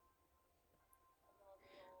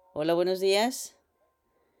Hola, buenos días.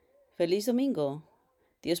 Feliz domingo.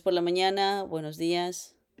 Dios por la mañana, buenos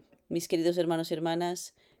días. Mis queridos hermanos y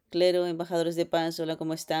hermanas, clero, embajadores de paz, hola,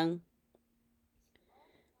 ¿cómo están?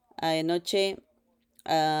 Anoche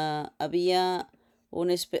había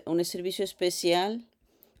un servicio especial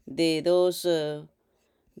de dos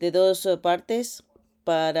partes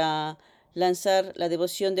para lanzar la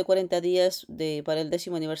devoción de 40 días para el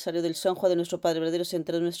 10º aniversario del Sonjo de nuestro Padre Verdadero,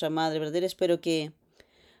 centrado en nuestra Madre Verdadera. Espero que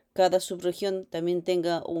cada subregión también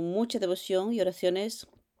tenga mucha devoción y oraciones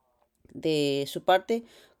de su parte,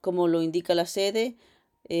 como lo indica la sede.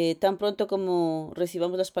 Tan pronto como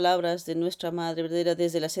recibamos las palabras de nuestra Madre Verdadera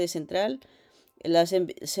desde la sede central,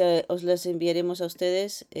 os las enviaremos a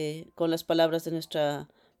ustedes con las palabras de nuestra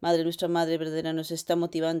Madre. Nuestra Madre Verdadera nos está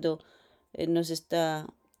motivando, nos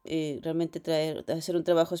está realmente hacer un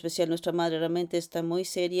trabajo especial. Nuestra Madre realmente está muy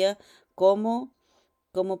seria. ¿Cómo,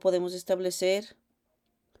 cómo podemos establecer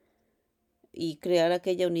y crear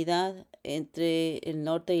aquella unidad entre el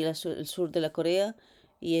norte y el sur de la Corea?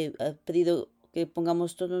 Y ha pedido que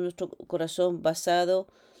pongamos todo nuestro corazón basado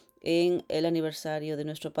en el aniversario de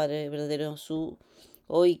nuestro Padre Verdadero.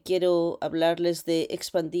 Hoy quiero hablarles de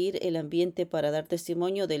expandir el ambiente para dar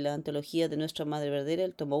testimonio de la Antología de nuestra Madre Verdadera,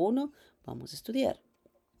 el tomo 1. Vamos a estudiar.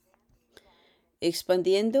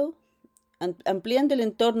 Expandiendo, ampliando el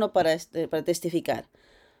entorno para testificar.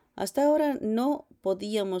 Hasta ahora no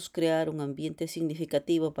podíamos crear un ambiente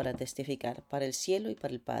significativo para testificar, para el cielo y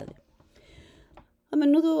para el Padre. A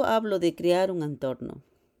menudo hablo de crear un entorno.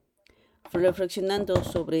 Reflexionando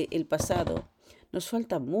sobre el pasado, nos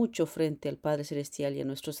falta mucho frente al Padre Celestial y a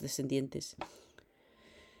nuestros descendientes.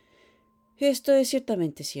 Esto es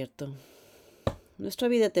ciertamente cierto. Nuestra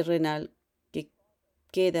vida terrenal que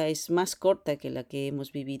queda es más corta que la que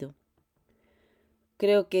hemos vivido.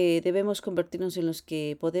 Creo que debemos convertirnos en los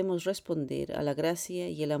que podemos responder a la gracia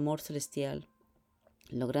y el amor celestial,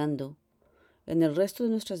 logrando en el resto de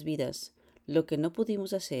nuestras vidas lo que no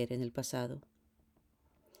pudimos hacer en el pasado.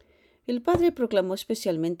 El Padre proclamó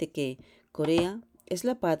especialmente que Corea es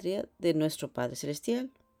la patria de nuestro Padre Celestial.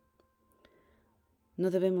 No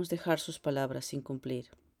debemos dejar sus palabras sin cumplir.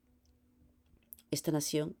 Esta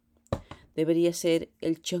nación debería ser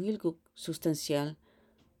el Cheongilguk sustancial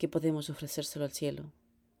que podemos ofrecérselo al cielo.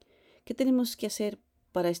 ¿Qué tenemos que hacer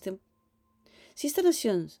para Si esta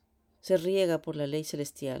nación se riega por la ley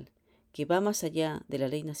celestial, que va más allá de la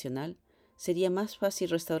ley nacional, sería más fácil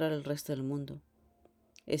restaurar el resto del mundo.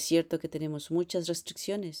 Es cierto que tenemos muchas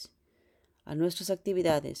restricciones a nuestras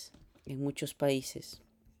actividades en muchos países.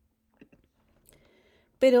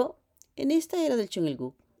 Pero en esta era del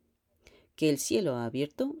Cheongilguk, que el cielo ha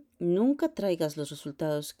abierto, nunca traigas los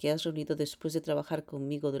resultados que has reunido después de trabajar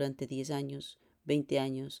conmigo durante 10 años, 20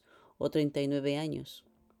 años o 39 años.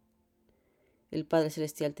 El Padre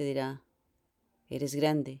Celestial te dirá: eres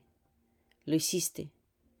grande, lo hiciste.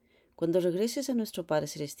 Cuando regreses a nuestro Padre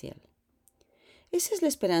Celestial, esa es la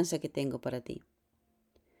esperanza que tengo para ti.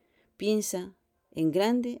 Piensa en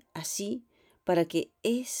grande así para que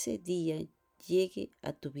ese día llegue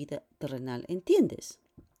a tu vida terrenal. ¿Entiendes?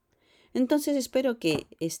 Entonces espero que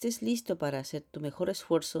estés listo para hacer tu mejor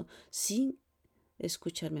esfuerzo sin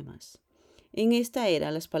escucharme más. En esta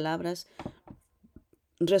era, las palabras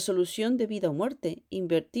resolución de vida o muerte,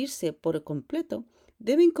 invertirse por completo,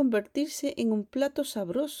 deben convertirse en un plato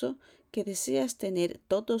sabroso que deseas tener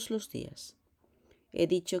todos los días. He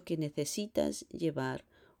dicho que necesitas llevar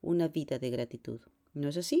una vida de gratitud. ¿No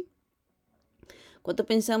es así? Cuando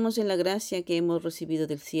pensamos en la gracia que hemos recibido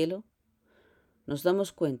del cielo, nos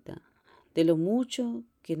damos cuenta de lo mucho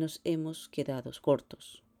que nos hemos quedado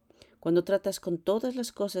cortos. Cuando tratas con todas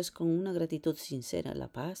las cosas con una gratitud sincera, la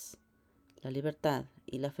paz, la libertad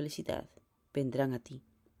y la felicidad vendrán a ti.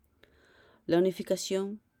 La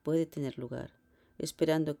unificación puede tener lugar,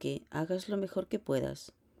 esperando que hagas lo mejor que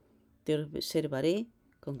puedas. Te observaré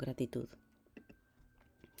con gratitud.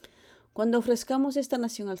 Cuando ofrezcamos esta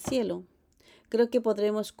nación al cielo, creo que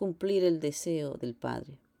podremos cumplir el deseo del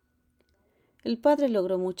Padre. El Padre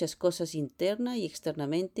logró muchas cosas interna y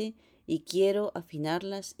externamente y quiero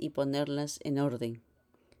afinarlas y ponerlas en orden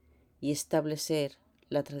y establecer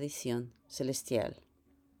la tradición celestial.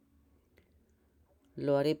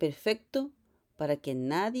 Lo haré perfecto para que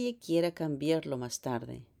nadie quiera cambiarlo más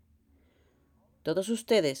tarde. Todos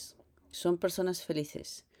ustedes son personas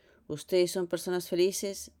felices. Ustedes son personas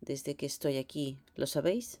felices desde que estoy aquí. ¿Lo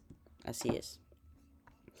sabéis? Así es.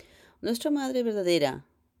 Nuestra Madre Verdadera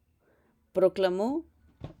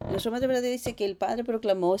dice que el Padre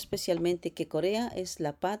proclamó especialmente que Corea es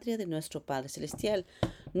la patria de nuestro Padre Celestial.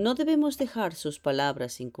 No debemos dejar sus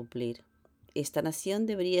palabras sin cumplir. Esta nación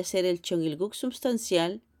debería ser el Cheongilguk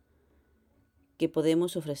sustancial que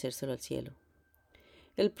podemos ofrecérselo al cielo.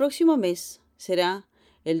 El próximo mes será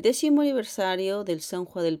el 10º aniversario del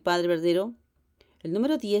Sonhua del Padre Verdadero. El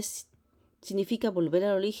número 10 significa volver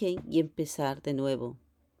al origen y empezar de nuevo.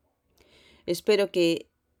 Espero que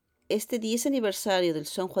este 10 aniversario del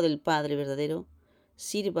Sonhua del Padre Verdadero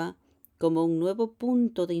sirva como un nuevo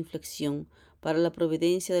punto de inflexión para la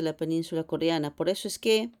providencia de la península coreana. Por eso es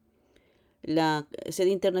que la sede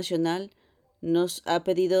internacional nos ha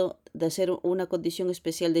pedido de hacer una condición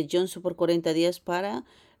especial de Jeonseong por 40 días para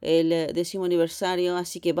el 10º aniversario.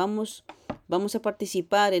 Así que vamos a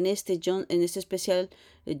participar en este especial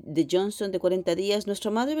de Jeonseong de 40 días.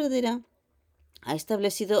 Nuestra Madre Verdadera ha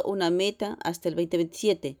establecido una meta hasta el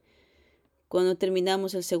 2027. Cuando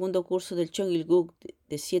terminamos el segundo curso del Cheongilguk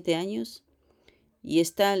de 7 años y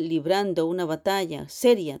está librando una batalla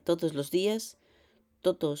seria todos los días,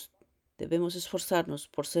 todos debemos esforzarnos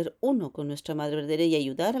por ser uno con nuestra Madre Verdadera y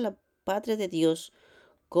ayudar a la Patria de Dios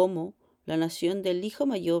como la nación del Hijo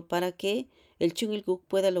Mayor para que el Cheongilguk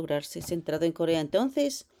pueda lograrse centrado en Corea.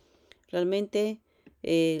 Entonces, realmente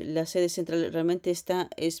la sede central realmente está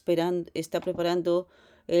preparando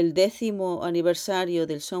el 10º aniversario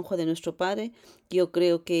del Sonhua de nuestro Padre. Yo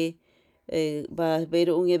creo que va a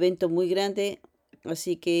haber un evento muy grande,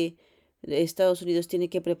 así que Estados Unidos tiene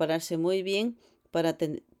que prepararse muy bien para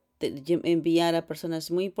enviar a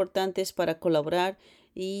personas muy importantes para colaborar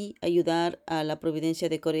y ayudar a la providencia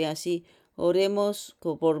de Corea. Así, oremos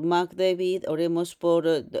por Mark David, oremos por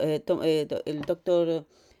el doctor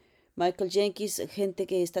Michael Jenkins, gente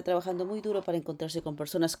que está trabajando muy duro para encontrarse con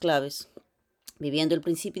personas claves. Viviendo el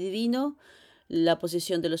Principio Divino, la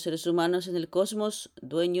posición de los seres humanos en el cosmos,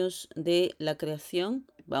 dueños de la creación.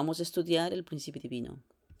 Vamos a estudiar el Principio Divino.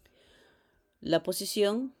 La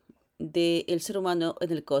posición del ser humano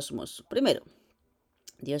en el cosmos. Primero,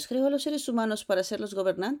 Dios creó a los seres humanos para ser los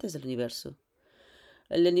gobernantes del universo.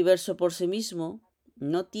 El universo por sí mismo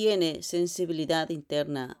no tiene sensibilidad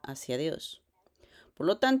interna hacia Dios. Por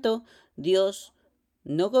lo tanto, Dios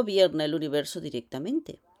no gobierna el universo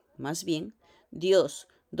directamente. Más bien, Dios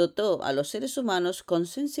dotó a los seres humanos con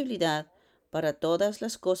sensibilidad para todas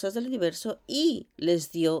las cosas del universo y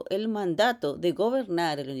les dio el mandato de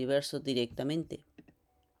gobernar el universo directamente.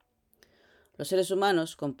 Los seres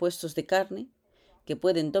humanos compuestos de carne, que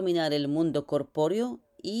pueden dominar el mundo corpóreo,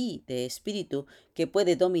 y de espíritu, que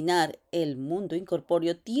puede dominar el mundo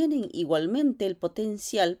incorpóreo, tienen igualmente el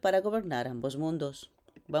potencial para gobernar ambos mundos.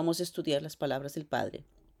 Vamos a estudiar las palabras del Padre.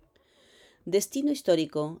 Destino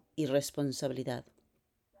histórico y responsabilidad.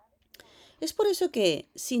 Es por eso que,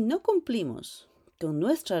 si no cumplimos con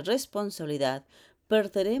nuestra responsabilidad,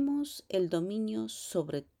 perderemos el dominio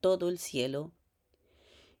sobre todo el cielo.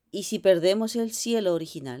 Y si perdemos el cielo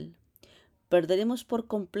original, perderemos por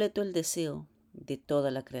completo el deseo de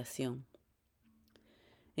toda la creación.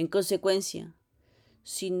 En consecuencia,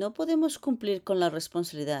 si no podemos cumplir con la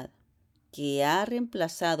responsabilidad que ha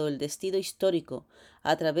reemplazado el destino histórico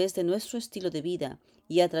a través de nuestro estilo de vida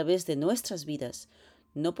y a través de nuestras vidas,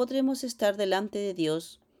 no podremos estar delante de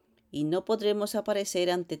Dios y no podremos aparecer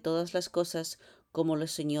ante todas las cosas como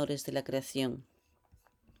los señores de la creación.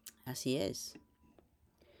 Así es.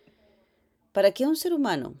 Para que un ser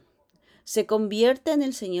humano se convierta en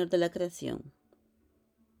el Señor de la creación,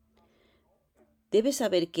 debe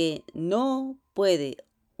saber que no puede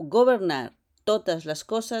gobernar todas las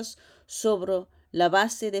cosas sobre la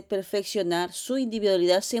base de perfeccionar su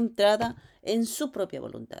individualidad centrada en su propia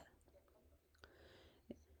voluntad.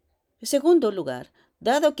 En segundo lugar,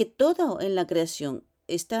 dado que todo en la creación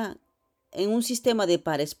está en un sistema de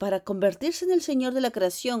pares, para convertirse en el Señor de la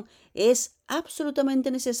creación es absolutamente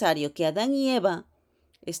necesario que Adán y Eva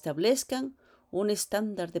establezcan un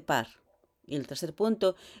estándar de par. Y el tercer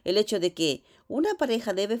punto, el hecho de que una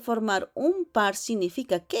pareja debe formar un par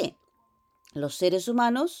significa que los seres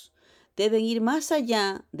humanos deben ir más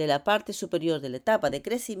allá de la parte superior de la etapa de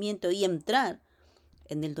crecimiento y entrar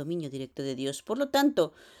en el dominio directo de Dios. Por lo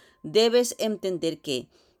tanto, debes entender que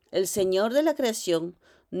el Señor de la creación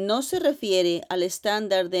no se refiere al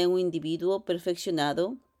estándar de un individuo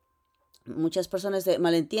perfeccionado. Muchas personas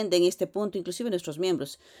malentienden este punto, inclusive nuestros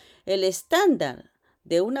miembros. El estándar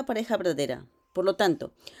de una pareja verdadera. Por lo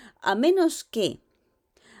tanto, a menos que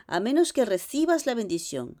recibas la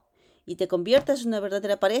bendición y te conviertas en una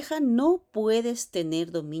verdadera pareja, no puedes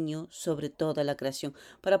tener dominio sobre toda la creación.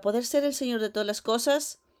 Para poder ser el Señor de todas las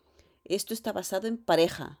cosas, esto está basado en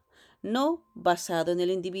pareja, no basado en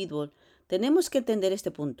el individuo. Tenemos que entender este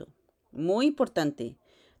punto. Muy importante.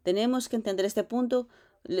 Tenemos que entender este punto.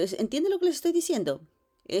 ¿Entienden lo que les estoy diciendo?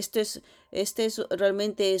 Esto es, este es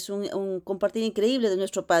realmente es un compartir increíble de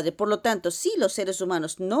nuestro Padre. Por lo tanto, si los seres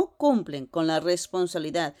humanos no cumplen con la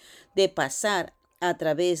responsabilidad de pasar a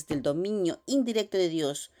través del dominio indirecto de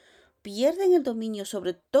Dios, pierden el dominio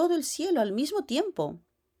sobre todo el cielo al mismo tiempo.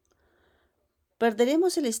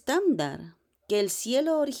 Perderemos el estándar que el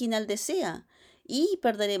cielo original desea y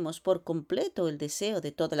perderemos por completo el deseo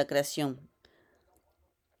de toda la creación.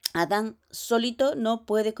 Adán solito no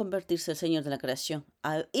puede convertirse en el Señor de la creación.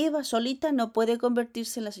 Eva solita no puede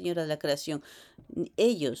convertirse en la Señora de la creación.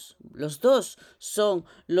 Ellos, los dos, son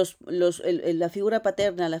la figura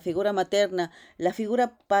paterna, la figura materna, la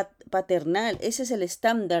figura paternal. Ese es el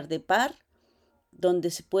estándar de par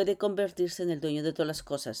donde se puede convertirse en el dueño de todas las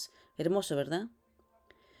cosas. Hermoso, ¿verdad?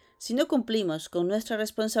 Si no cumplimos con nuestra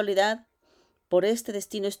responsabilidad por este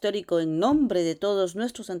destino histórico en nombre de todos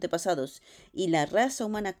nuestros antepasados y la raza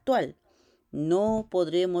humana actual, no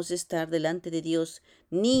podremos estar delante de Dios,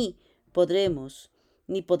 ni podremos,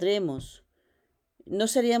 no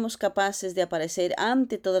seríamos capaces de aparecer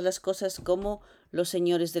ante todas las cosas como los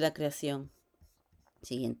señores de la creación.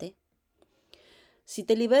 Siguiente. Si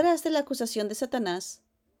te liberas de la acusación de Satanás,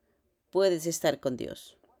 puedes estar con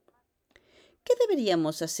Dios. ¿Qué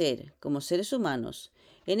deberíamos hacer como seres humanos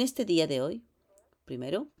en este día de hoy?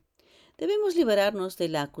 Primero, debemos liberarnos de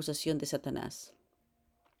la acusación de Satanás.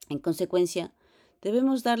 En consecuencia,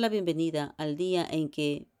 debemos dar la bienvenida al día en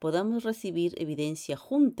que podamos recibir evidencia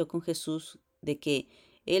junto con Jesús de que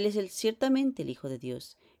Él es ciertamente el Hijo de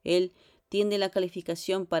Dios. Él tiene la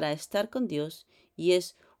calificación para estar con Dios y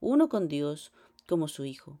es uno con Dios como su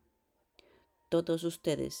Hijo. Todos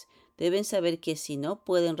ustedes deben saber que si no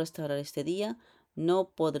pueden restaurar este día,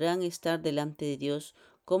 no podrán estar delante de Dios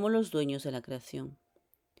como los dueños de la creación.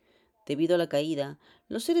 Debido a la caída,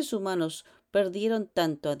 los seres humanos perdieron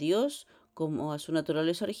tanto a Dios como a su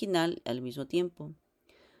naturaleza original al mismo tiempo.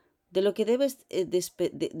 De lo que debes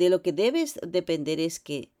depender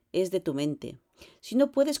es de tu mente. Si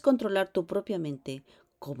no puedes controlar tu propia mente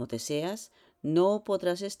como deseas, no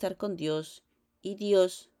podrás estar con Dios y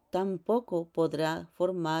Dios tampoco podrá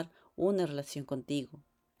formar una relación contigo.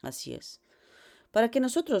 Así es. Para que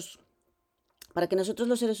nosotros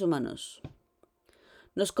los seres humanos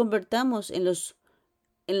nos convertamos en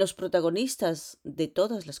los protagonistas de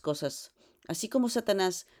todas las cosas. Así como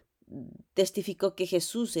Satanás testificó que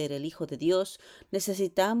Jesús era el Hijo de Dios,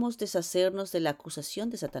 necesitamos deshacernos de la acusación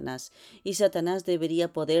de Satanás, y Satanás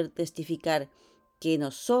debería poder testificar que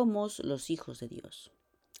no somos los hijos de Dios.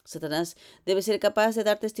 Satanás debe ser capaz de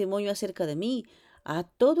dar testimonio acerca de mí a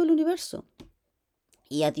todo el universo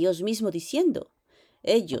y a Dios mismo diciendo,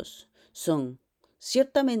 ellos son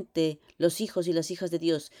ciertamente los hijos y las hijas de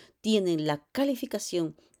Dios, tienen la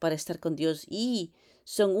calificación para estar con Dios y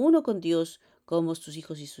son uno con Dios como sus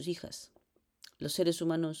hijos y sus hijas. Los seres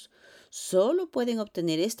humanos solo pueden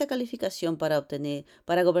obtener esta calificación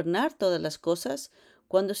para gobernar todas las cosas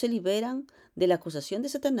cuando se liberan de la acusación de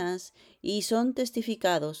Satanás y son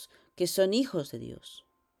testificados que son hijos de Dios.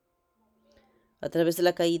 A través de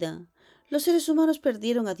la caída, los seres humanos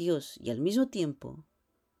perdieron a Dios y al mismo tiempo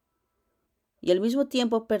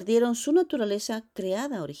perdieron su naturaleza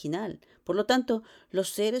creada original. Por lo tanto, los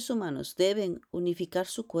seres humanos deben unificar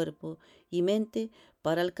su cuerpo y mente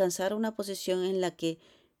para alcanzar una posición en la que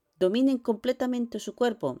dominen completamente su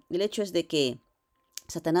cuerpo. El hecho es de que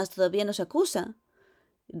Satanás todavía nos acusa,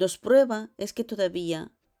 nos prueba, es que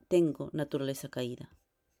todavía tengo naturaleza caída.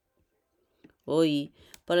 Hoy,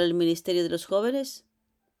 para el Ministerio de los Jóvenes,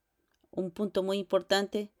 un punto muy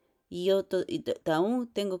importante y yo aún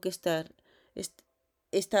tengo que estar.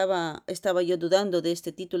 Estaba yo dudando de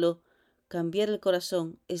este título. Cambiar el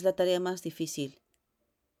corazón es la tarea más difícil.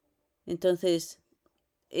 Entonces,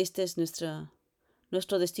 este es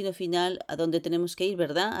nuestro destino final a donde tenemos que ir,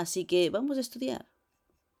 ¿verdad? Así que vamos a estudiar.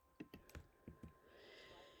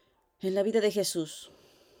 En la vida de Jesús,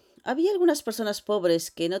 había algunas personas pobres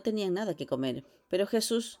que no tenían nada que comer, pero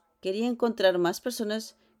Jesús quería encontrar más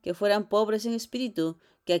personas que fueran pobres en espíritu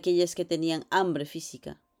que aquellas que tenían hambre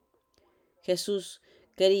física. Jesús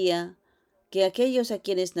quería que aquellos a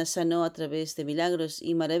quienes sanó a través de milagros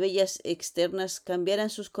y maravillas externas cambiaran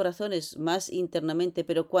sus corazones más internamente,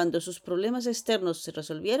 pero cuando sus problemas externos se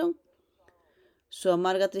resolvieron, su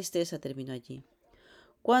amarga tristeza terminó allí.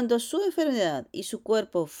 Cuando su enfermedad y su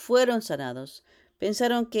cuerpo fueron sanados,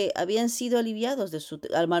 pensaron que habían sido aliviados de su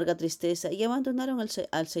amarga tristeza y abandonaron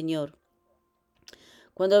al Señor.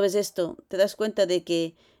 Cuando ves esto, te das cuenta de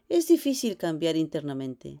que es difícil cambiar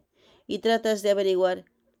internamente y tratas de averiguar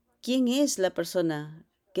quién es la persona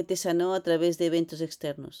que te sanó a través de eventos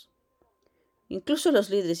externos. Incluso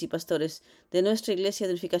los líderes y pastores de nuestra iglesia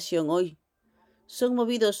de unificación hoy son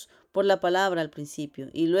movidos por la palabra al principio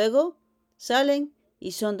y luego salen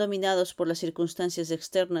y son dominados por las circunstancias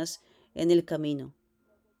externas en el camino,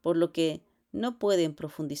 por lo que no pueden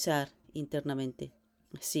profundizar internamente.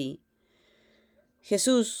 Sí,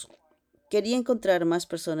 Jesús quería encontrar más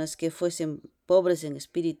personas que fuesen pobres en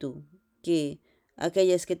espíritu que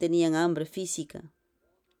aquellas que tenían hambre física.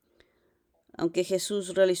 Aunque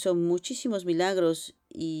Jesús realizó muchísimos milagros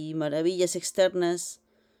y maravillas externas,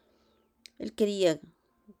 Él quería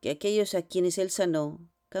que aquellos a quienes Él sanó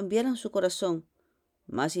cambiaran su corazón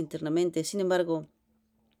más internamente. Sin embargo,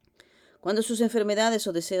 cuando sus enfermedades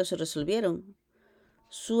o deseos se resolvieron,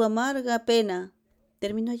 su amarga pena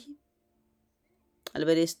terminó allí. Al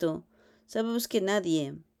ver esto, sabemos que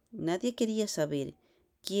nadie quería saber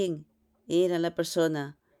quién era la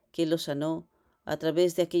persona que lo sanó a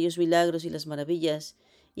través de aquellos milagros y las maravillas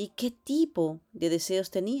y qué tipo de deseos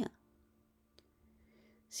tenía.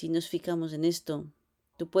 Si nos fijamos en esto,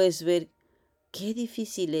 tú puedes ver qué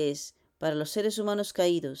difícil es para los seres humanos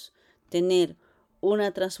caídos tener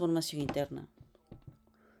una transformación interna.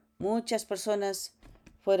 Muchas personas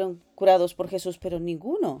fueron curados por Jesús, pero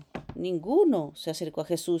ninguno se acercó a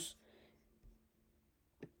Jesús.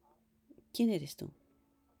 ¿Quién eres tú?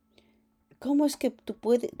 ¿Cómo es que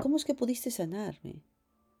pudiste sanarme?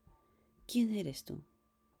 ¿Quién eres tú?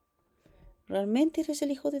 ¿Realmente eres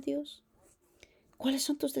el Hijo de Dios? ¿Cuáles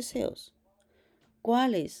son tus deseos?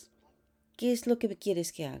 ¿Cuáles? ¿Qué es lo que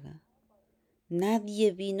quieres que haga?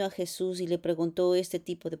 Nadie vino a Jesús y le preguntó este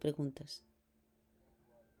tipo de preguntas.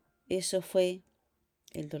 Eso fue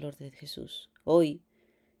el dolor de Jesús. Hoy,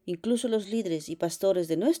 incluso los líderes y pastores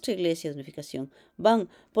de nuestra iglesia de unificación van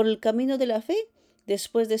por el camino de la fe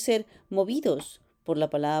después de ser movidos por la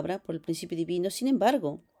palabra, por el principio divino. Sin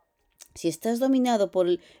embargo, si estás dominado por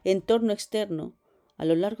el entorno externo a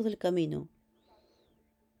lo largo del camino,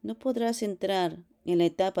 no podrás entrar en la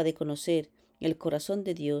etapa de conocer el corazón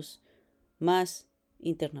de Dios más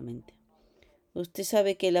internamente. Usted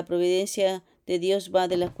sabe que la providencia de Dios va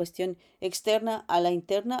de la cuestión externa a la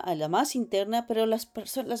interna, a la más interna, pero las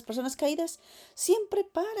personas caídas siempre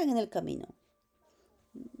paran en el camino.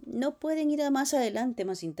 No pueden ir más adelante,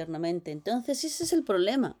 más internamente. Entonces ese es el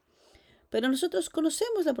problema. Pero nosotros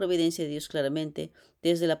conocemos la providencia de Dios claramente,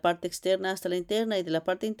 desde la parte externa hasta la interna y de la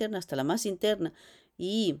parte interna hasta la más interna.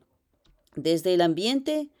 Y desde el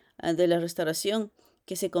ambiente de la restauración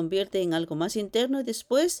que se convierte en algo más interno y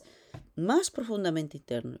después más profundamente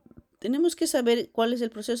interno. Tenemos que saber cuál es el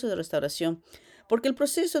proceso de restauración, porque el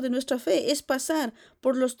proceso de nuestra fe es pasar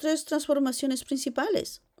por las tres transformaciones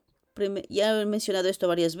principales. Ya he mencionado esto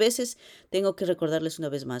varias veces, tengo que recordarles una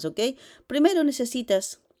vez más, ¿ok? Primero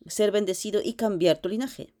necesitas ser bendecido y cambiar tu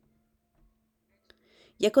linaje.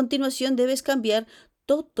 Y a continuación debes cambiar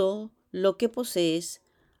todo lo que posees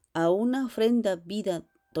a una ofrenda vida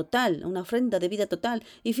total, una ofrenda de vida total.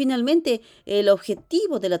 Y finalmente, el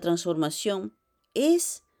objetivo de la transformación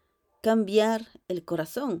es cambiar el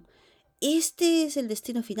corazón. Este es el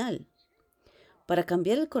destino final. Para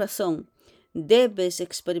cambiar el corazón, debes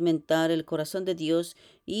experimentar el corazón de Dios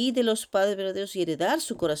y de los padres verdaderos y heredar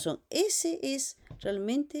su corazón. Ese es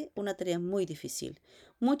realmente una tarea muy difícil.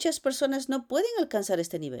 Muchas personas no pueden alcanzar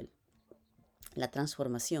este nivel. La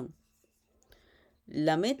transformación.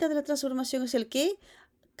 La meta de la transformación es el qué?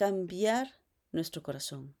 Cambiar nuestro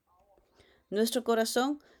corazón. Nuestro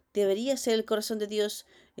corazón debería ser el corazón de Dios.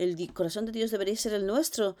 Corazón de Dios debería ser el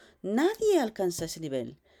nuestro. Nadie alcanza ese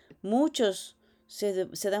nivel. Muchos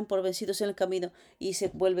se dan por vencidos en el camino y se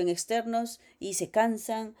vuelven externos y se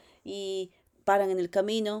cansan y paran en el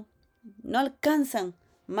camino. No alcanzan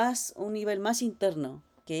un nivel más interno,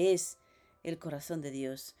 que es el corazón de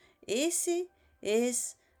Dios. Ese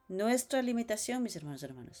es nuestra limitación, mis hermanos y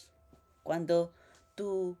hermanas. Cuando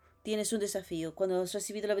tú tienes un desafío, cuando has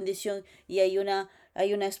recibido la bendición y hay una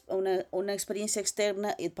experiencia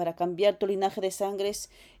externa para cambiar tu linaje de sangres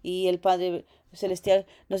y el Padre Celestial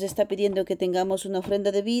nos está pidiendo que tengamos una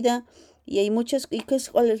ofrenda de vida y hay muchas,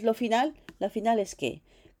 ¿cuál es lo final? La final es que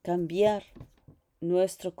cambiar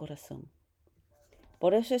nuestro corazón.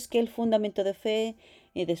 Por eso es que el fundamento de fe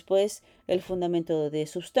y después el fundamento de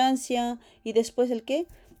sustancia y después el qué?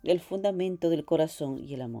 El fundamento del corazón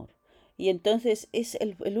y el amor. Y entonces es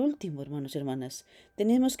el último, hermanos y hermanas.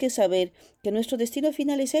 Tenemos que saber que nuestro destino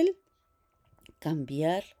final es el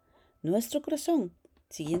cambiar nuestro corazón.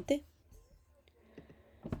 Siguiente.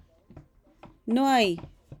 No hay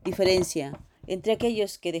diferencia entre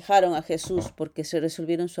aquellos que dejaron a Jesús porque se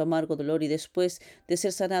resolvieron su amargo dolor y después de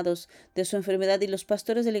ser sanados de su enfermedad y los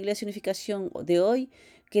pastores de la Iglesia de Unificación de hoy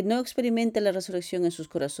que no experimentan la resurrección en sus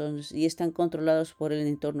corazones y están controlados por el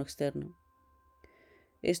entorno externo.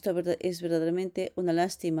 Esto es verdaderamente una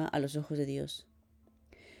lástima a los ojos de Dios.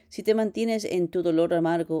 Si te mantienes en tu dolor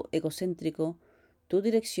amargo, egocéntrico, tu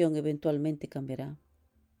dirección eventualmente cambiará.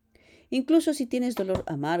 Incluso si tienes dolor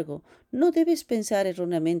amargo, no debes pensar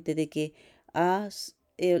erróneamente de que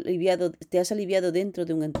te has aliviado dentro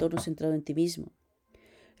de un entorno centrado en ti mismo.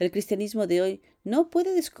 El cristianismo de hoy no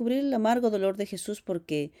puede descubrir el amargo dolor de Jesús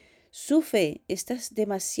porque su fe está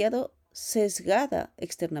demasiado sesgada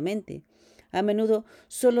externamente. A menudo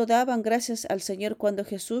solo daban gracias al Señor cuando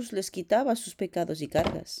Jesús les quitaba sus pecados y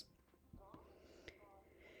cargas.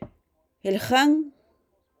 El Han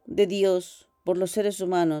de Dios por los seres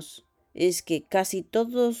humanos es que casi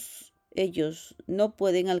todos ellos no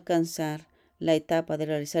pueden alcanzar la etapa de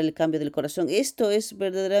realizar el cambio del corazón. Esto es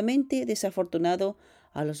verdaderamente desafortunado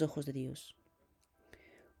a los ojos de Dios.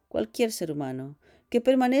 Cualquier ser humano que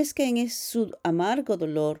permanezca en su amargo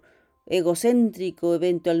dolor egocéntrico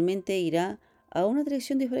eventualmente irá a una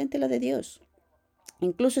dirección diferente a la de Dios.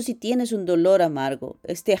 Incluso si tienes un dolor amargo,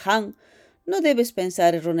 este Han, no debes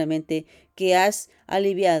pensar erróneamente que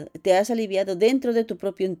te has aliviado dentro de tu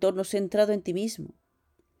propio entorno centrado en ti mismo.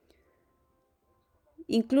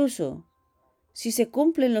 Incluso si se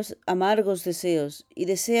cumplen los amargos deseos y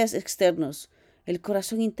deseos externos, el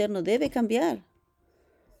corazón interno debe cambiar.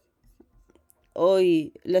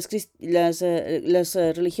 Hoy las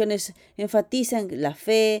religiones enfatizan la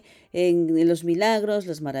fe en los milagros,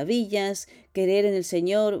 las maravillas, creer en el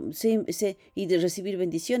Señor y de recibir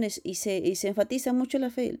bendiciones. Y se enfatiza mucho la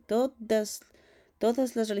fe.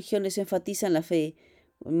 Todas las religiones enfatizan la fe.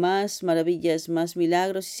 Más maravillas, más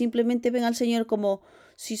milagros. Y simplemente ven al Señor como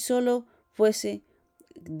si solo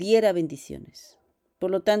diera bendiciones.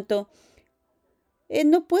 Por lo tanto,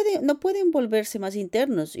 no pueden volverse más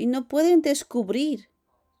internos y no pueden descubrir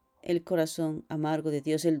el corazón amargo de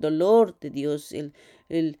Dios, el dolor de Dios, el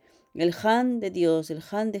Han de Dios, el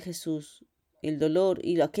Han de Jesús, el dolor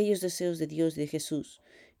y aquellos deseos de Dios, de Jesús.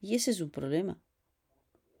 Y ese es un problema.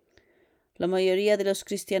 La mayoría de los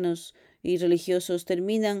cristianos y religiosos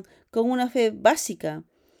terminan con una fe básica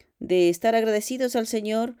de estar agradecidos al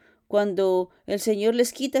Señor cuando el Señor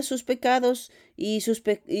les quita sus pecados y sus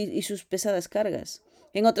pesadas cargas.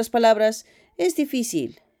 En otras palabras, es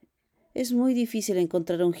muy difícil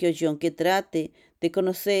encontrar un Jeonseong que trate de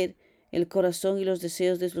conocer el corazón y los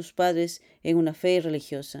deseos de los padres en una fe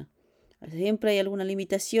religiosa. Siempre hay alguna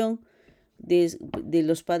limitación. De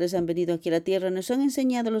los padres han venido aquí a la tierra, nos han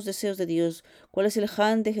enseñado los deseos de Dios, cuál es el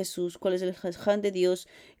Han de Jesús, cuál es el Han de Dios.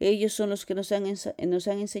 Ellos son los que nos han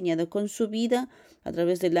enseñado con su vida a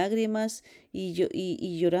través de lágrimas y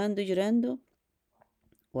llorando y llorando.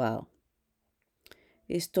 Wow.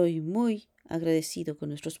 Estoy muy agradecido con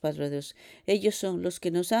nuestros padres. Ellos son los que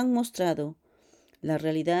nos han mostrado la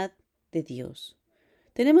realidad de Dios.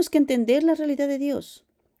 Tenemos que entender la realidad de Dios.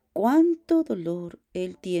 Cuánto dolor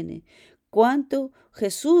Él tiene. Cuánto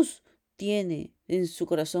Jesús tiene en su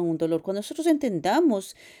corazón un dolor. Cuando nosotros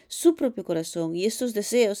entendamos su propio corazón y estos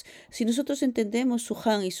deseos, si nosotros entendemos su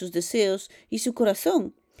Han y sus deseos y su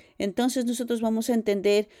corazón, entonces nosotros vamos a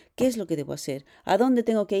entender qué es lo que debo hacer, a dónde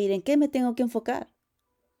tengo que ir, en qué me tengo que enfocar.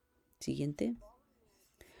 Siguiente.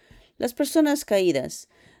 Las personas caídas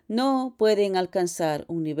no pueden alcanzar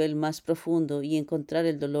un nivel más profundo y encontrar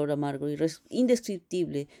el dolor amargo y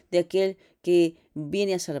indescriptible de aquel que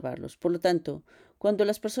viene a salvarlos. Por lo tanto, cuando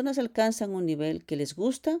las personas alcanzan un nivel que les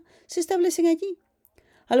gusta, se establecen allí.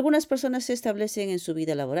 Algunas personas se establecen en su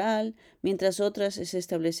vida laboral, mientras otras se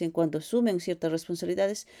establecen cuando asumen ciertas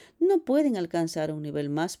responsabilidades. No pueden alcanzar un nivel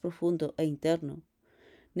más profundo e interno.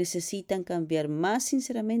 Necesitan cambiar más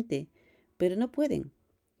sinceramente, pero no pueden.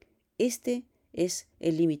 Este es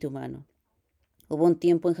el límite humano. Hubo un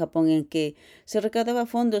tiempo en Japón en que se recaudaba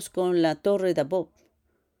fondos con la torre de Babel.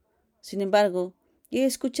 Sin embargo, he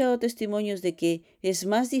escuchado testimonios de que es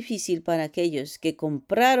más difícil para aquellos que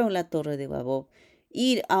compraron la torre de Babel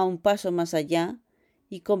ir a un paso más allá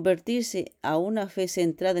y convertirse a una fe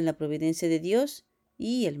centrada en la providencia de Dios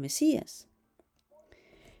y el Mesías.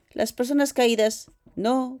 Las personas caídas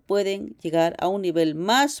no pueden llegar a un nivel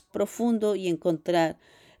más profundo y encontrar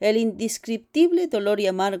el indescriptible dolor y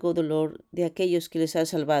amargo dolor de aquellos que les ha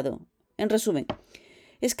salvado. En resumen,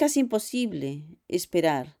 es casi imposible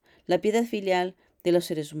esperar la piedad filial de los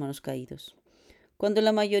seres humanos caídos. Cuando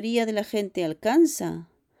la mayoría de la gente alcanza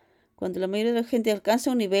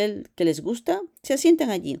un nivel que les gusta, se asientan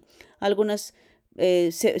allí. Algunas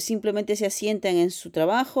simplemente se asientan en su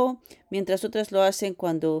trabajo, mientras otras lo hacen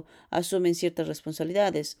cuando asumen ciertas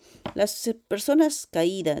responsabilidades. Las personas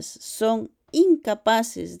caídas son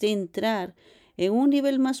incapaces de entrar en un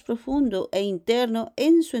nivel más profundo e interno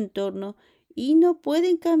en su entorno y no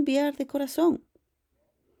pueden cambiar de corazón.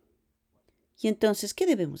 Y entonces, ¿qué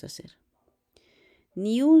debemos hacer?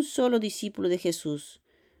 Ni un solo discípulo de Jesús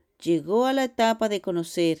llegó a la etapa de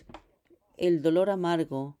conocer el dolor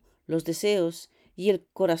amargo, los deseos y el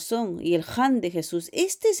corazón y el Han de Jesús.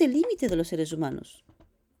 Este es el límite de los seres humanos.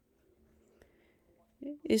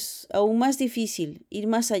 Es aún más difícil ir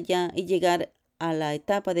más allá y llegar a la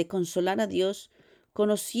etapa de consolar a Dios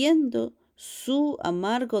conociendo su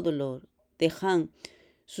amargo dolor de Han,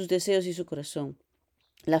 sus deseos y su corazón.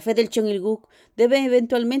 La fe del Cheonilguk debe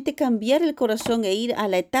eventualmente cambiar el corazón e ir a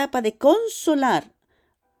la etapa de consolar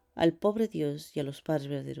al pobre Dios y a los padres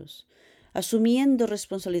verdaderos, asumiendo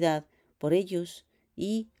responsabilidad por ellos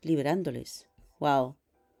y liberándoles. Wow.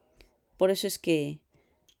 Por eso es que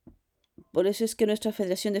nuestra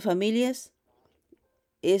Federación de Familias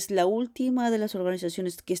es la última de las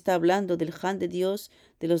organizaciones que está hablando del Han de Dios,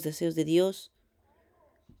 de los deseos de Dios.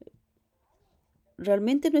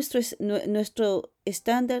 Realmente nuestro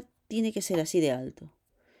estándar tiene que ser así de alto,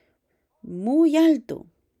 muy alto.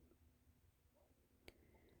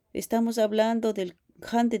 Estamos hablando del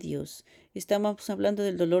Han de Dios, estamos hablando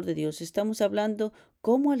del dolor de Dios, estamos hablando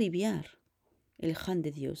cómo aliviar el Han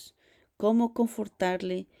de Dios, cómo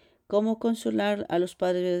confortarle, cómo consolar a los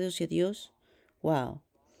padres verdaderos y a Dios. Wow.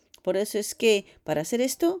 Por eso es que para hacer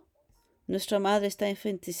esto, nuestra madre está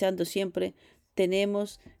enfatizando siempre,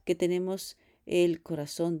 tenemos el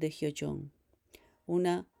corazón de Jeonseong,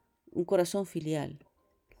 un corazón filial.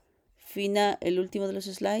 El último de los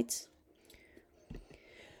slides.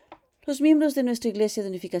 Los miembros de nuestra iglesia de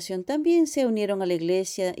unificación también se unieron a la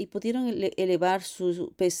iglesia y pudieron elevar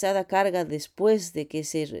su pesada carga después de que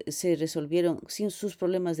se resolvieron sus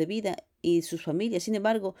problemas de vida y sus familias. Sin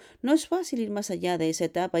embargo, no es fácil ir más allá de esa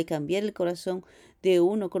etapa y cambiar el corazón de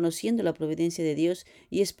uno conociendo la providencia de Dios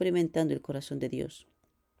y experimentando el corazón de Dios.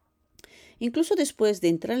 Incluso después de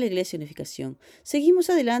entrar a la iglesia de unificación, seguimos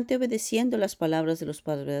adelante obedeciendo las palabras de los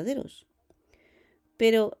padres verdaderos.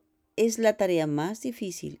 Pero es la tarea más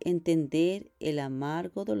difícil entender el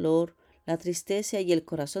amargo dolor, la tristeza y el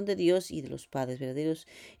corazón de Dios y de los padres verdaderos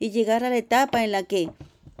y llegar a la etapa en la que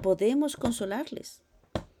podemos consolarles.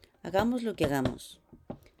 Hagamos lo que hagamos.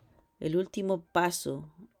 El último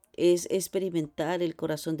paso es experimentar el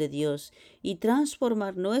corazón de Dios y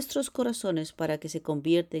transformar nuestros corazones para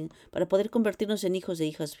poder convertirnos en hijos e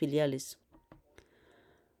hijas filiales.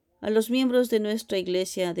 A los miembros de nuestra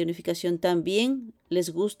iglesia de unificación también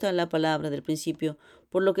les gusta la palabra del principio,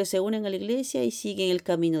 por lo que se unen a la iglesia y siguen el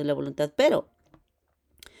camino de la voluntad. Pero,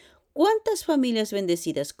 ¿cuántas familias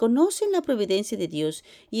bendecidas conocen la providencia de Dios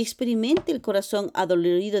y experimentan el corazón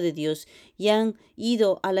adolorido de Dios y han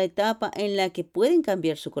ido a la etapa en la que pueden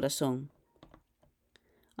cambiar su corazón?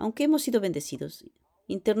 Aunque hemos sido bendecidos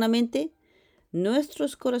internamente,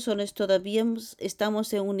 nuestros corazones todavía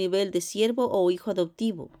estamos en un nivel de siervo o hijo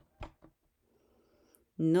adoptivo.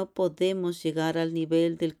 No podemos llegar al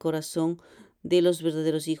nivel del corazón de los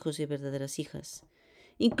verdaderos hijos y verdaderas hijas.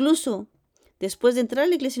 Incluso después de entrar a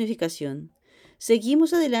la iglesia de unificación,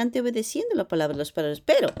 seguimos adelante obedeciendo la palabra de los padres.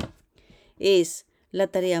 Pero es la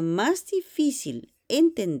tarea más difícil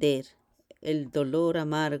entender el dolor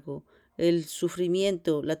amargo, el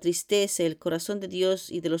sufrimiento, la tristeza, el corazón de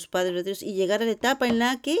Dios y de los padres verdaderos y llegar a la etapa en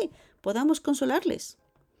la que podamos consolarles.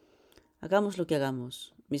 Hagamos lo que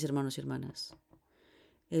hagamos, mis hermanos y hermanas.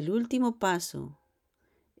 El último paso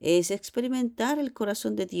es experimentar el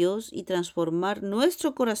corazón de Dios y transformar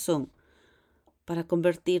nuestro corazón para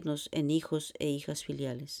convertirnos en hijos e hijas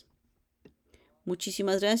filiales.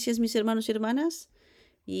 Muchísimas gracias, mis hermanos y hermanas.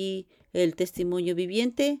 Y el testimonio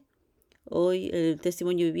viviente,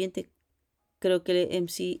 creo que el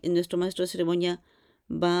MC, nuestro maestro de ceremonia,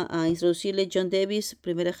 va a introducirle John Davis,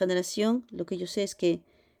 primera generación. Lo que yo sé es que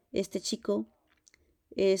este chico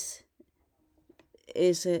es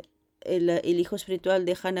el hijo espiritual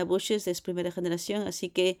de Hannah Bushes, es primera generación, así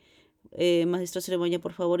que maestro de ceremonia,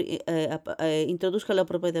 por favor, introdúzcalo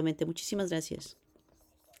apropiadamente. Muchísimas gracias.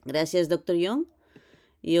 Gracias, Dr. Young.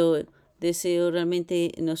 Yo deseo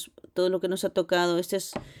realmente todo lo que nos ha tocado. Esta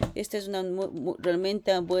es una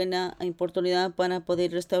realmente buena oportunidad para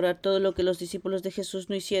poder restaurar todo lo que los discípulos de Jesús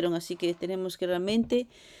no hicieron, así que tenemos que realmente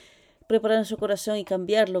preparar nuestro corazón y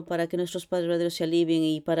cambiarlo para que nuestros padres verdaderos se alivien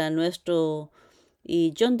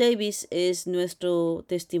y John Davis es nuestro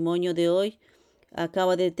testimonio de hoy.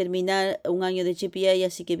 Acaba de terminar un año de GPA,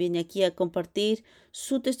 así que viene aquí a compartir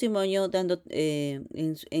su testimonio en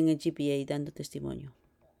el GPA, dando testimonio.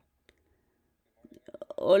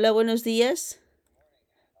 Hola, buenos días.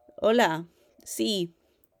 Hola, sí.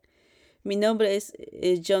 Mi nombre es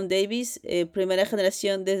John Davis, primera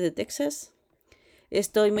generación desde Texas.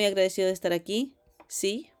 Estoy muy agradecido de estar aquí,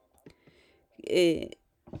 sí.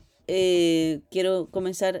 quiero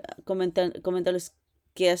comenzar a comentarles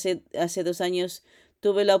que hace 2 años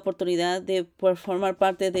tuve la oportunidad de formar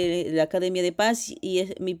parte de la Academia de Paz y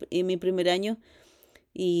es mi primer año.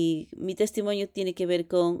 Y mi testimonio tiene que ver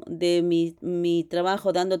con mi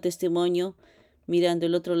trabajo dando testimonio, mirando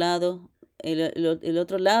el otro lado, el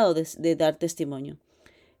otro lado de dar testimonio.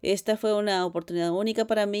 Esta fue una oportunidad única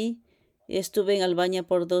para mí. Estuve en Albania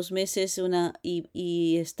por 2 meses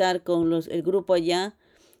y estar con el grupo allá,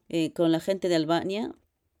 con la gente de Albania.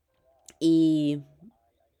 Y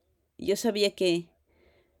yo sabía que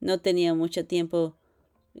no tenía mucho tiempo.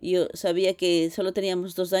 Yo sabía que solo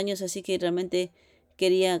teníamos 2 años, así que realmente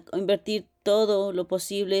quería invertir todo lo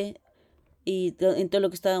posible en todo lo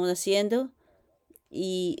que estábamos haciendo.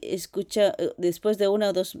 Y después de 1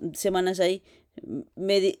 o 2 semanas ahí,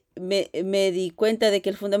 me di cuenta de que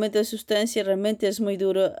el fundamento de sustancia realmente es muy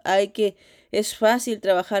duro. Es fácil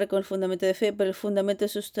trabajar con el fundamento de fe, pero el fundamento de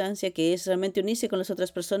sustancia, que es realmente unirse con las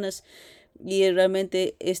otras personas, y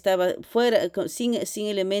realmente estaba fuera, sin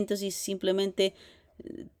elementos, y simplemente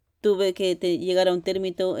tuve que llegar a un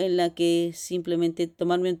término en la que simplemente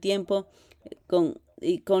tomarme un tiempo con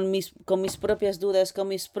mis propias dudas,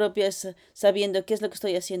 sabiendo qué es lo que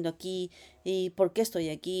estoy haciendo aquí y por qué estoy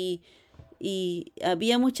aquí. Y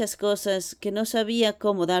había muchas cosas que no sabía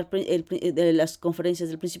cómo dar de las conferencias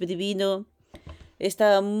del Principio Divino.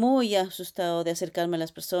 Estaba muy asustado de acercarme a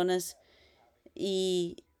las personas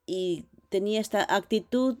y tenía esta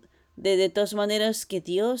actitud de todas maneras que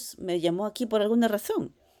Dios me llamó aquí por alguna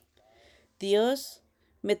razón. Dios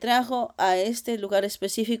me trajo a este lugar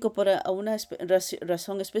específico por una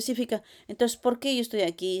razón específica. Entonces, ¿por qué yo estoy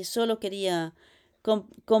aquí? Solo quería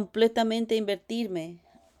completamente invertirme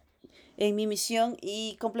en mi misión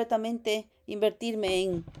y completamente invertirme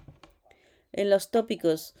en los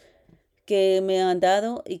tópicos que me han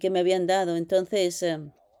dado y que me habían dado. Entonces,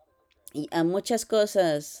 y a muchas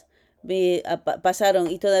cosas pasaron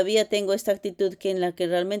y todavía tengo esta actitud en la que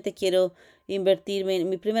realmente quiero invertirme. En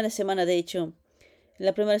mi primera semana, de hecho,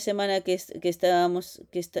 la primera semana que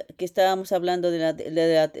estábamos hablando de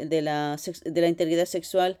la integridad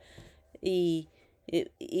sexual y,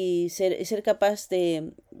 y ser capaz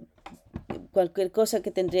de cualquier cosa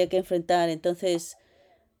que tendría que enfrentar. Entonces,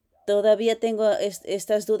 todavía tengo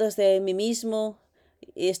estas dudas de mí mismo,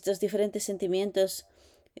 estos diferentes sentimientos,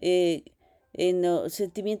 eh,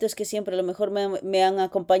 sentimientos que siempre a lo mejor me han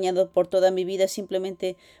acompañado por toda mi vida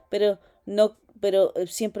simplemente, pero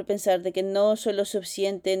siempre pensar de que no soy lo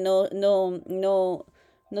suficiente, no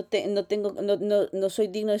soy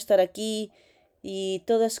digno de estar aquí, y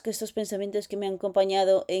todos estos pensamientos que me han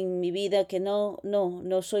acompañado en mi vida, que no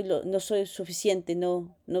soy suficiente,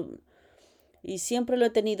 y siempre lo he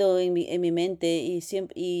tenido en mi mente, y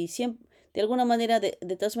siempre, de alguna manera,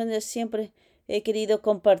 de todas maneras, siempre he querido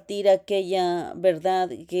compartir aquella verdad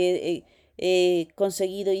que he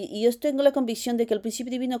conseguido. Y yo tengo la convicción de que el principio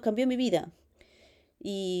divino cambió mi vida.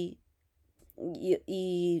 Y,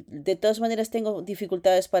 y de todas maneras tengo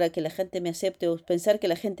dificultades para que la gente me acepte o pensar que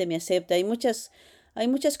la gente me acepta. Hay muchas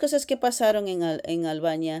cosas que pasaron en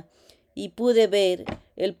Albania y pude ver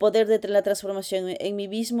el poder de la transformación en mí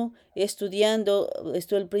mismo estuve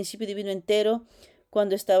el principio divino entero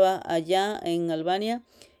cuando estaba allá en Albania,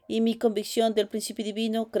 y mi convicción del principio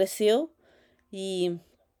divino creció. Y,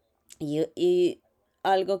 y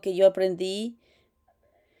algo que yo aprendí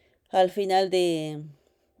al final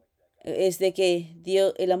es de que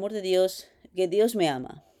el amor de Dios, que Dios me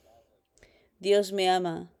ama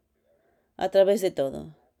a través de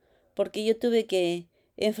todo, porque yo tuve que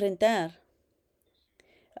enfrentar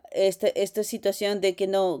esta situación de que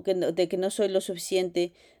no soy lo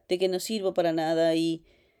suficiente, de que no sirvo para nada, y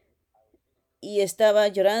estaba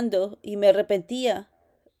llorando y me arrepentía.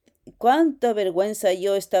 Cuánta vergüenza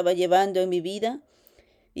yo estaba llevando en mi vida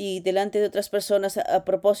y delante de otras personas a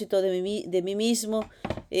propósito de mí mismo,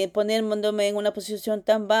 poniéndome en una posición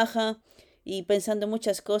tan baja y pensando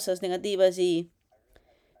muchas cosas negativas, y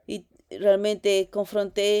realmente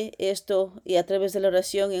confronté esto y a través de la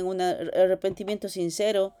oración en un arrepentimiento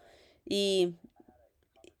sincero, y,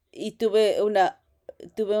 y tuve una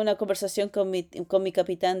conversación con mi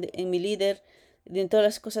capitán, en mi líder, de todas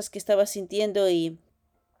las cosas que estaba sintiendo. Y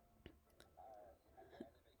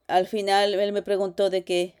al final él me preguntó de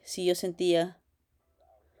que si yo sentía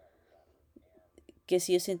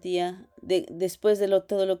después de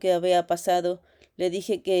todo lo que había pasado. Le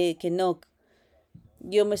dije que no.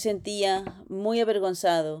 Yo me sentía muy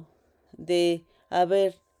avergonzado de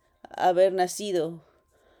haber nacido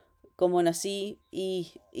como nací,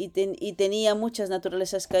 y tenía muchas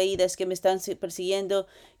naturalezas caídas que me están persiguiendo,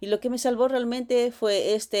 y lo que me salvó realmente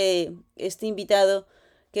fue este invitado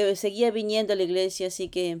que seguía viniendo a la iglesia, así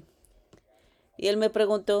que... Y él me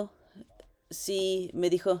preguntó si, me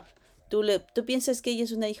dijo, ¿tú piensas que ella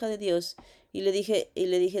es una hija de Dios? Y le dije,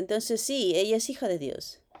 entonces sí, ella es hija de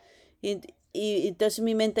Dios. Y, y entonces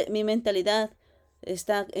mi mentalidad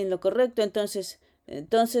está en lo correcto.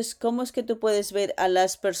 Entonces, ¿cómo es que tú puedes ver a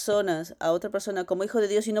las personas, a otra persona como hijo de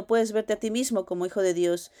Dios y no puedes verte a ti mismo como hijo de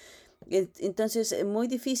Dios? Entonces, es muy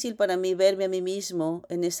difícil para mí verme a mí mismo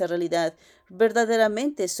en esa realidad.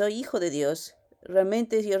 Verdaderamente soy hijo de Dios.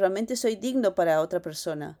 Yo realmente soy digno para otra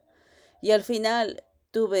persona. Y al final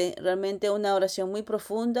tuve realmente una oración muy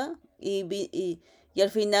profunda y al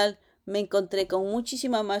final me encontré con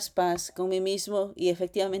muchísima más paz con mí mismo y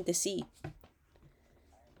efectivamente sí,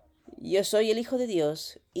 yo soy el Hijo de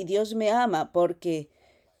Dios y Dios me ama porque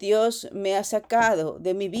Dios me ha sacado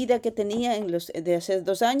de mi vida que tenía de hace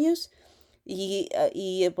 2 años y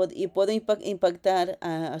puedo impactar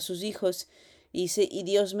a sus hijos y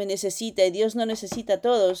Dios me necesita y Dios no necesita a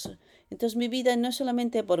todos. Entonces mi vida no es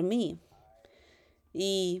solamente por mí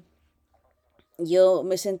y yo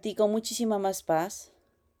me sentí con muchísima más paz.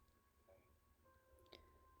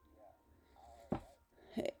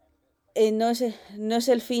 No es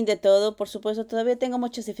el fin de todo, por supuesto, todavía tengo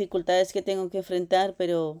muchas dificultades que tengo que enfrentar,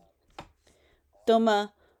 pero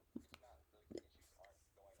toma,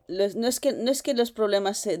 no es que los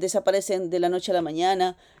problemas desaparecen de la noche a la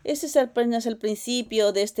mañana. Ese es apenas el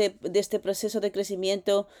principio de este proceso de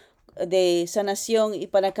crecimiento, de sanación y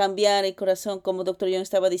para cambiar el corazón, como doctor John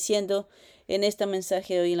estaba diciendo en este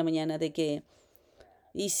mensaje hoy en la mañana,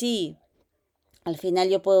 y sí, al final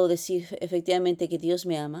yo puedo decir efectivamente que Dios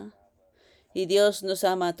me ama y Dios nos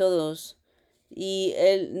ama a todos y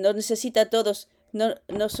Él nos necesita a todos, no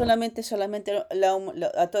solamente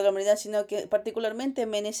a toda la humanidad, sino que particularmente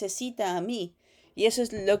me necesita a mí. Y eso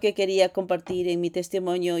es lo que quería compartir en mi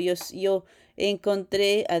testimonio. Yo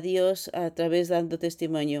encontré a Dios a través dando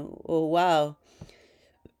testimonio. Oh, wow.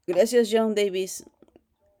 Gracias, John Davis.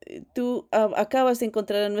 Tú acabas de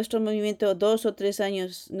encontrar en nuestro movimiento 2 o 3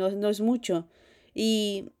 años, no es mucho,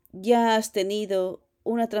 y ya has tenido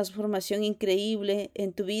una transformación increíble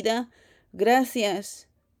en tu vida. Gracias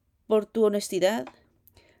por tu honestidad,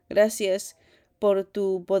 gracias por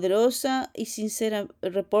tu poderosa y sincera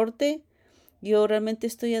reporte. Yo realmente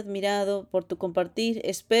estoy admirado por tu compartir.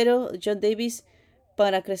 Espero, John Davis,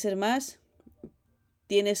 para crecer más,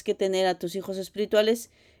 tienes que tener a tus hijos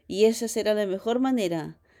espirituales y esa será la mejor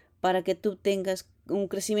manera para que tú tengas un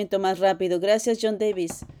crecimiento más rápido. Gracias, John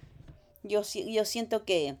Davis. Yo siento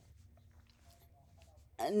que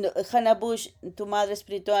Hannah Bush, tu madre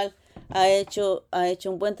espiritual, ha hecho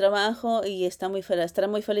un buen trabajo y estará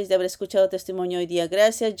muy feliz de haber escuchado testimonio hoy día.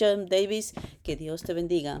 Gracias, John Davis. Que Dios te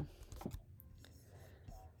bendiga.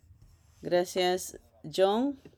 Gracias, John.